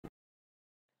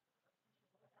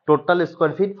Total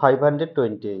square feet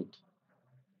 528.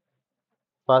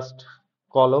 First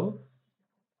column,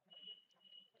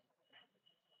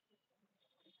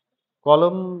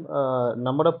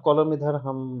 number of column इधर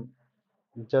हम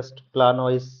just plan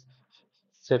wise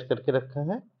set करके रखे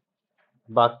हैं।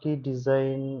 बाकी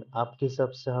डिजाइन आपके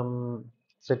हिसाब से हम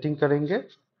सेटिंग करेंगे।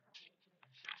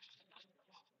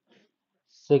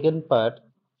 Second part,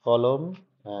 column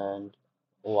and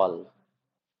wall.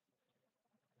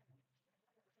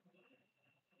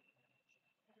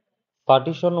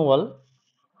 Partition wall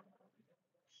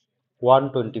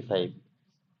 125,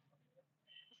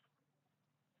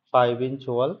 5-inch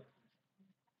wall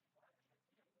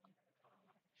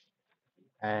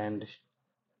and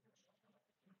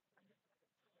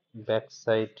back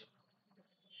side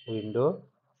window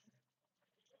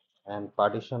and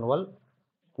partition wall।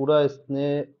 पूरा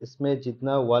इसमें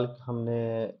जितना वॉल हमने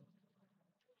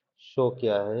शो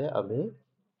किया है अभी,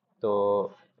 तो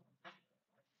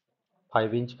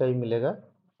 5 इंच का ही मिलेगा।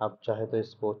 आप चाहे तो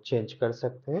इसको चेंज कर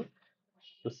सकते हैं।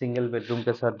 तो सिंगल बेडरूम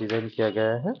के साथ डिजाइन किया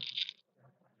गया है।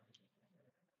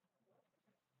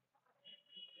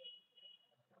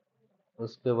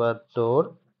 उसके बाद डोर,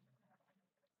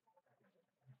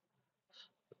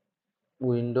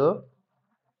 विंडो,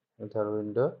 इधर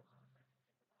विंडो,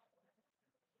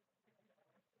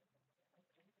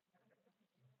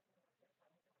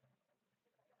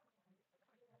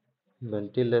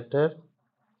 वेंटिलेटर,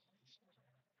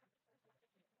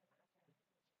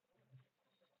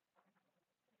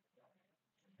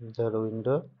 इधर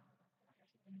विंडो,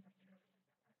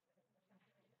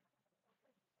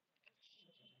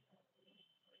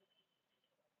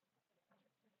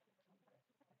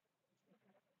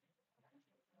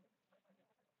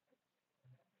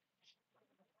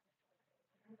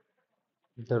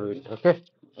 इधर विंडो। ओके।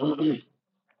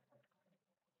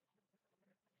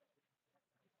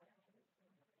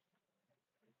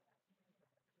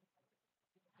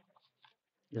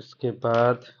 इसके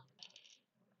बाद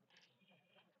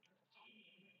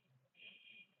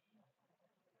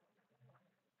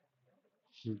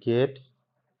gate,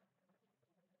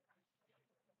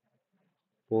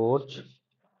 porch,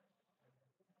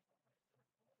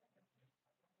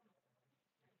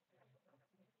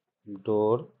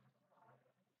 door,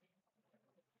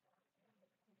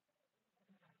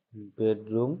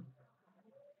 bedroom,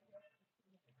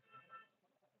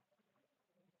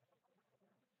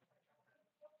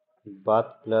 bath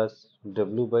plus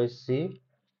W/C,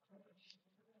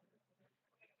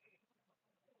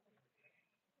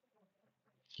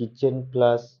 kitchen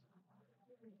plus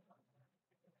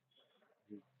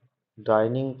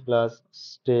dining plus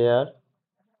stair,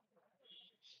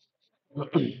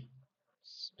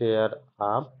 stair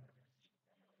up,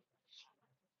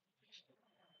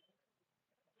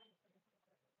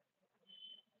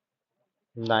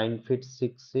 9 feet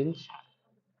 6 inch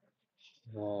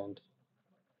and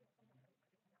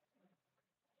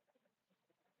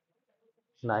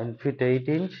 9 feet 8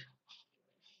 inch,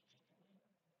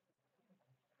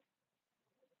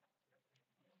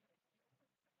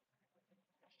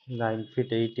 9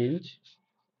 feet 8 inch,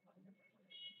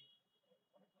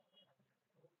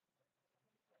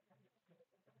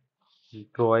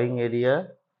 drawing area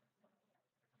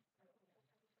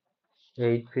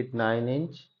 8 feet 9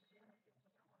 inch,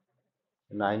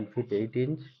 9 feet 8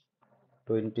 inch,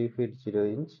 20 feet 0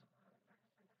 inch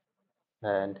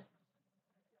and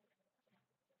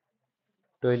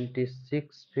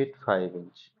 26 feet 5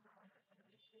 inch।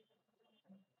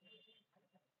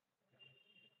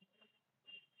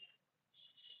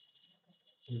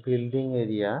 Building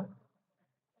area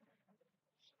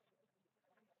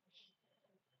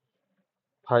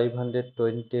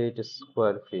 528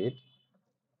 square feet,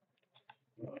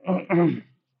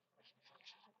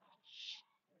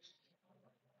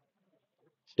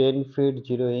 10 feet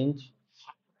 0 inch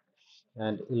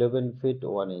and 11 feet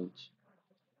 1 inch,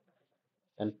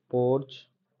 and porch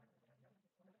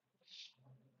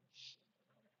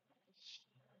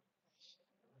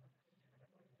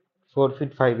 4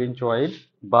 feet 5 inch wide,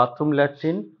 bathroom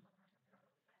latrine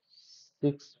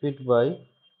 6 feet by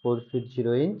 4 feet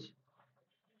 0 inch,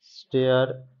 stair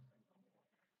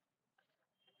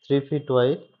 3 feet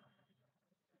wide,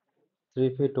 3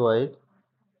 feet wide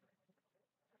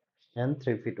and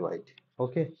 3 feet wide।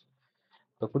 Okay.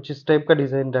 तो कुछ इस type का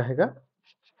design रहेगा।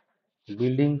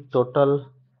 Building total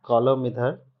column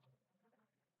इधर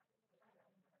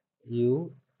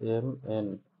UMN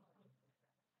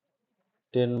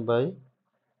 10 by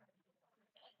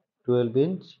 12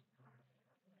 inch,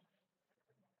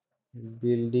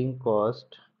 building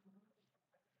cost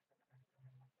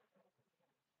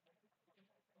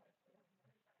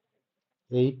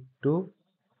 8 to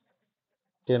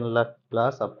 10 lakh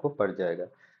plus आपको पड़ जाएगा।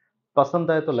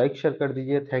 पसंद आए तो लाइक शेयर कर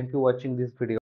दीजिए। Thank you watching this video.